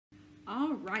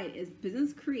All right, it's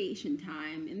business creation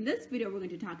time. In this video, we're going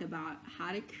to talk about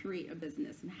how to create a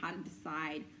business and how to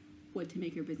decide what to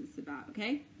make your business about,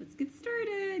 okay? Let's get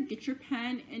started. Get your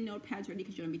pen and notepads ready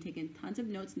because you're going to be taking tons of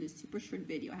notes in this super short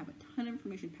video. I have a ton of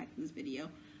information packed in this video,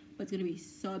 but it's going to be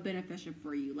so beneficial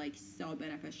for you, like so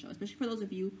beneficial, especially for those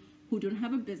of you who don't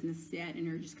have a business yet and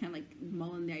are just kind of like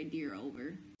mulling the idea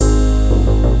over.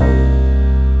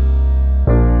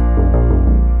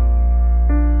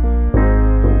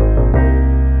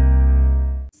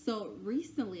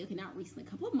 A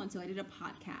couple of months ago, I did a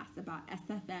podcast about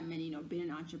SFM and, being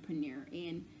an entrepreneur.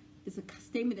 And there's a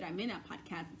statement that I made in that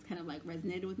podcast that's kind of like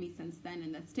resonated with me since then.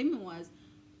 And that statement was,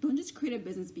 don't just create a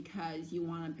business because you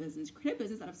want a business. Create a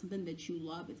business out of something that you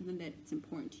love and something that's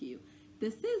important to you.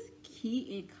 This is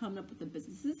key in coming up with a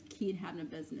business. This is key in having a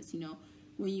business.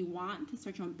 When you want to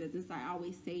start your own business, I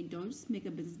always say, don't just make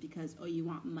a business because, you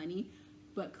want money.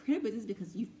 But create a business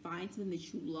because you find something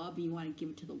that you love and you want to give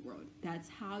it to the world. That's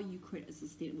how you create a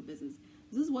sustainable business.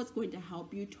 This is what's going to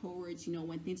help you towards,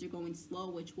 when things are going slow,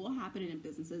 which will happen in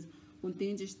businesses. When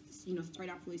things are, start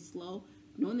out really slow,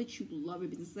 knowing that you love your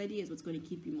business idea is what's going to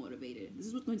keep you motivated. This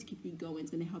is what's going to keep you going.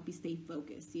 It's going to help you stay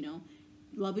focused,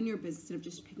 Loving your business instead of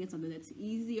just picking something that's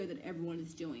easy or that everyone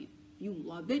is doing. If you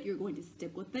love it, you're going to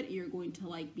stick with it. And you're going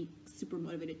to be super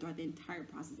motivated throughout the entire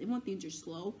process. Even when things are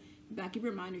slow, back of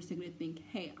your mind, you're still going to think,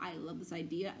 hey, I love this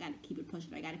idea. I got to keep it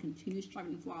pushing. I got to continue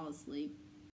striving flawlessly.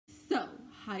 So,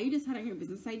 how do you decide on your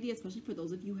business idea, especially for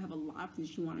those of you who have a lot of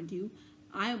things you want to do?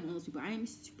 I am one of those people. I am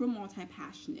super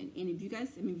multi-passionate. And if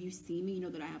you see me, you know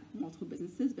that I have multiple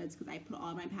businesses, but it's because I put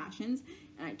all my passions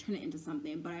and I turn it into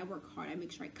something. But I work hard. I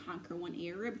make sure I conquer one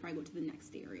area before I go to the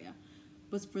next area.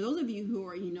 But for those of you who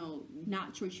are,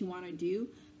 not sure what you want to do,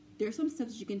 there's some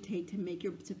steps you can take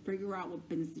to figure out what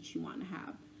business that you want to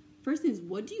have. First is,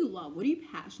 what do you love? What are you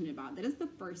passionate about? That is the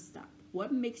first step.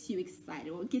 What makes you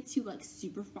excited? What gets you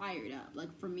super fired up?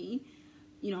 Like for me,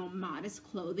 modest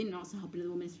clothing and also helping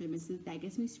other women start businesses, that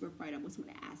gets me super fired up. When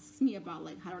someone asks me about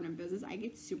how to run a business, I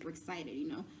get super excited,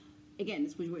 Again,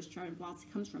 this is where striving philosophy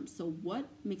comes from. So what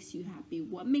makes you happy?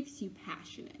 What makes you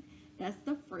passionate? That's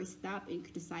the first step in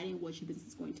deciding what your business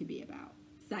is going to be about.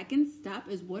 Second step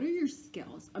is, what are your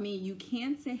skills? You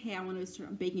can't say, hey, I want to start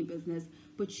a baking business,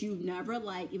 but you've never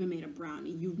even made a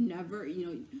brownie. You've never,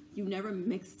 you've never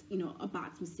mixed, a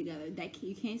box mix together.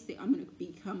 You can't say, I'm going to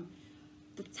become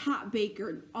the top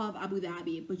baker of Abu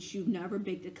Dhabi, but you've never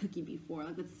baked a cookie before.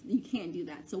 You can't do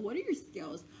that. So what are your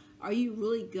skills? Are you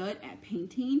really good at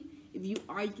painting? If you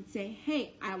are, you could say,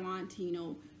 hey, I want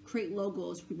to, create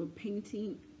logos for people,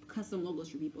 painting custom logos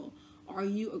for people. Are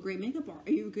you a great makeup artist?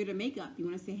 Are you good at makeup? You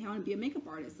want to say, hey, I want to be a makeup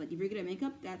artist. If you're good at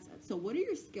makeup, so what are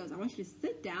your skills? I want you to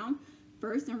sit down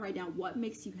first and write down what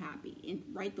makes you happy and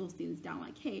write those things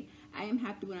down. Hey, I am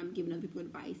happy when I'm giving other people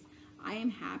advice. I am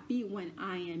happy when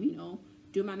I am,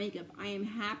 doing my makeup. I am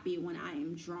happy when I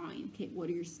am drawing. Okay, what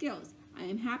are your skills? I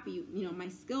am happy, my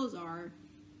skills are,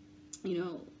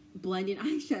 blending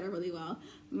eyeshadow really well.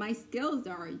 My skills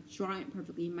are drawing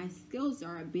perfectly. My skills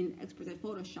are being an expert at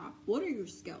Photoshop. What are your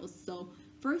skills? So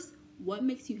first, what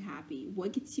makes you happy?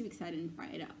 What gets you excited and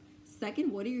fired up?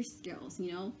 Second, what are your skills?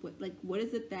 What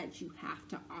is it that you have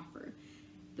to offer?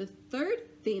 The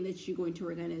third thing that you're going to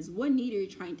work on is, what need are you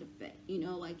trying to fit?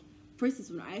 For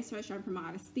instance, when I started striving for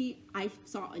modesty, I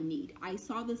saw a need. I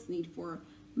saw this need for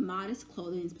modest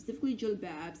clothing, specifically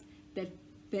jilbabs that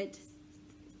fit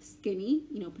skinny,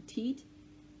 petite,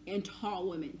 and tall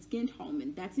women, skin tall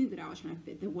women. That's the need that I was trying to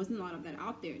fit. There wasn't a lot of that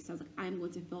out there. So I was like, I'm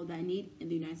going to fill that need in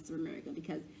the United States of America,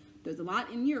 because there's a lot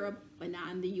in Europe, but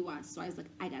not in the U.S. So I was like,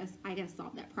 I gotta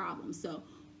solve that problem. So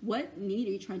what need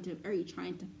are you trying to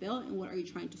fill, and what are you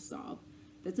trying to solve?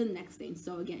 That's the next thing.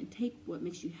 So again, take what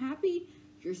makes you happy,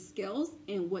 your skills,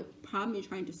 and what problem you're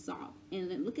trying to solve, and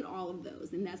then look at all of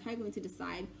those, and that's how you're going to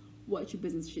decide what your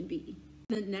business should be.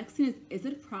 The next thing is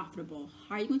it profitable?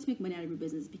 How are you going to make money out of your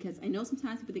business? Because I know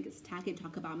sometimes people think it's tacky to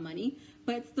talk about money,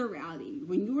 but it's the reality.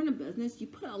 When you run a business, you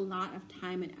put a lot of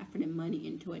time and effort and money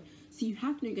into it, so you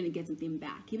have to know you're going to get something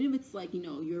back. Even if it's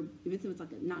if it's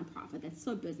like a nonprofit, that's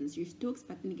still a business. You're still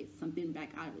expecting to get something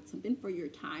back out of it, something for your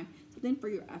time, something for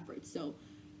your effort. So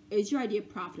is your idea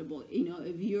profitable?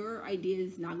 If your idea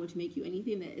is not going to make you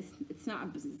anything, that it's not a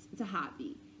business, it's a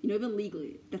hobby. Even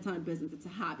legally, that's not a business, it's a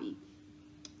hobby.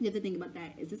 You have to think about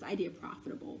that. Is this idea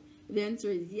profitable? If the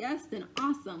answer is yes, then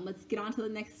awesome. Let's get on to the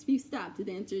next few steps. If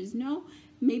the answer is no,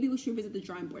 maybe we should visit the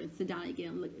drawing board and sit down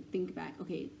again and think back.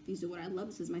 Okay, these are what I love.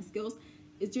 This is my skills.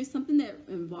 is there something that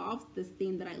involves this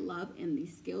thing that I love and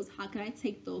these skills? How can I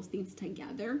take those things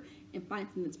together and find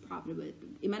something that's profitable?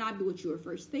 It might not be what you were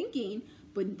first thinking,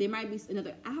 but there might be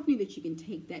another avenue that you can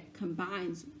take that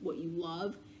combines what you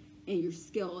love and your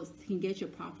skills can get you a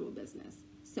profitable business.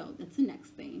 So that's the next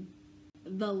thing.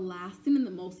 The last thing and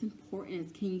the most important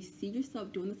is, can you see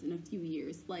yourself doing this in a few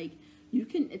years? Like, you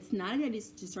can, it's not an idea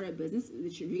to start a business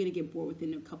that you're going to get bored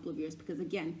within a couple of years, because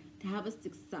again, to have a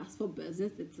successful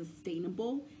business that's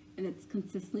sustainable and that's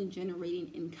consistently generating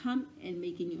income and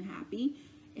making you happy,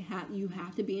 you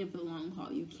have to be in for the long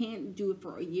haul. You can't do it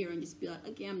for a year and just be like,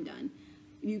 okay, I'm done.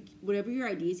 Whatever your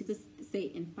idea is, you have to say,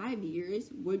 in 5 years,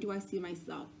 where do I see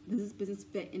myself? Does this business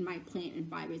fit in my plan in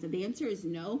 5 years? If the answer is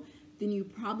no, then you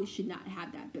probably should not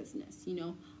have that business,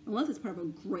 unless it's part of a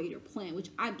greater plan, which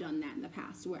I've done that in the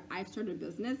past, where I've started a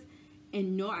business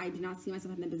and no, I did not see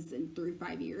myself in the business in 3 to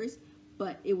 5 years,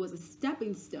 but it was a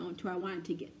stepping stone to where I wanted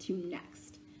to get to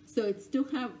next. So it's still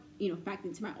kind of, factored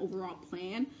into my overall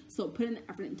plan. So putting the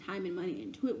effort and time and money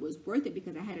into it was worth it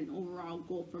because I had an overall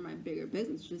goal for my bigger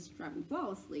business, just driving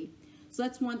flawlessly. So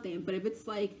that's one thing. But if it's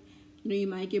like, you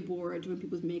might get bored doing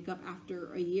people's makeup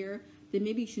after a year, then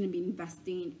maybe you shouldn't be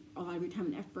investing a lot of your time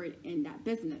and effort in that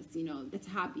business. That's a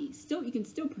hobby. Still, you can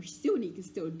still pursue it, you can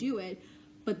still do it,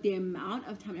 but the amount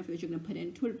of time and effort that you're going to put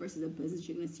into it versus a business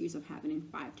you're going to see yourself having in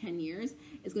 5-10 years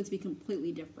is going to be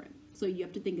completely different. So you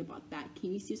have to think about that.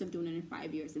 Can you see yourself doing it in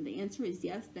 5 years? If the answer is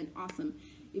yes, then awesome.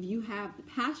 If you have the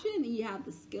passion and you have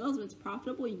the skills and it's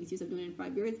profitable, you can see yourself doing it in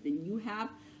 5 years, then you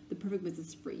have the perfect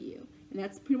business for you. And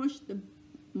that's pretty much the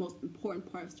most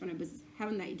important part of starting a business,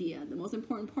 having an idea. The most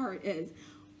important part is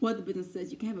what the business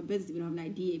says. You can't have a business if you don't have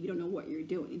an idea, if you don't know what you're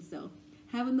doing. So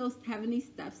having these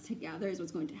steps together is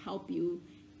what's going to help you,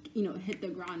 hit the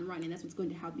ground running. That's what's going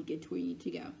to help you get to where you need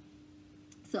to go.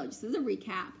 So just as a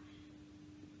recap,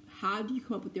 how do you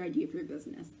come up with your idea for your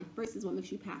business? First is what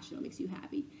makes you passionate, what makes you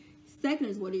happy. Second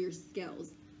is, what are your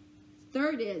skills?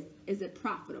 Third is it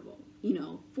profitable?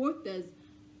 Fourth is,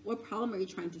 what problem are you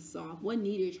trying to solve? What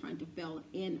need are you trying to fill?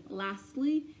 And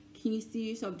lastly, can you see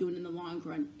yourself doing it in the long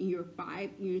run? In your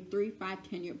 3, 5,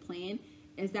 10-year plan,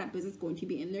 is that business going to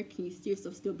be in there? Can you see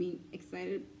yourself still being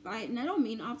excited by it? And I don't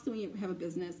mean, obviously, when you have a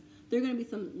business, there are going to be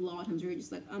some long times where you're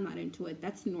just like, I'm not into it.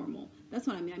 That's normal. That's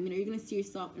what I mean. Are you going to see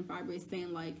yourself in 5 years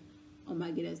saying like, oh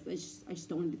my goodness, I just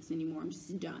don't want to do this anymore. I'm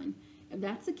just done. If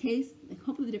that's the case, then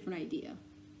come up with a different idea.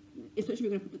 Especially if you're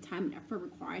going to put the time and effort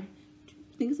required.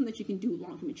 Think of something that you can do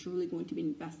long term that you're really going to be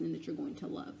investing in, that you're going to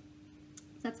love.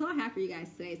 So that's all I have for you guys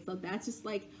today. So that's just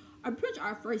like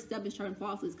our first step in starting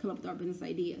flawlessly is come up with our business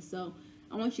idea. So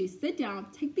I want you to sit down,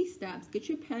 take these steps, get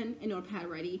your pen and notepad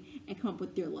ready, and come up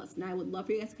with your list. And I would love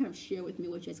for you guys to kind of share with me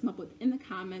what you guys come up with in the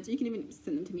comments, or you can even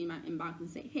send them to me in my inbox and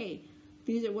say, hey,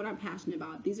 these are what I'm passionate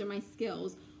about. These are my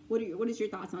skills. What is your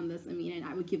thoughts on this? And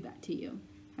I would give that to you.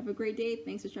 Have a great day.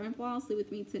 Thanks for starting flawlessly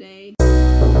with me today.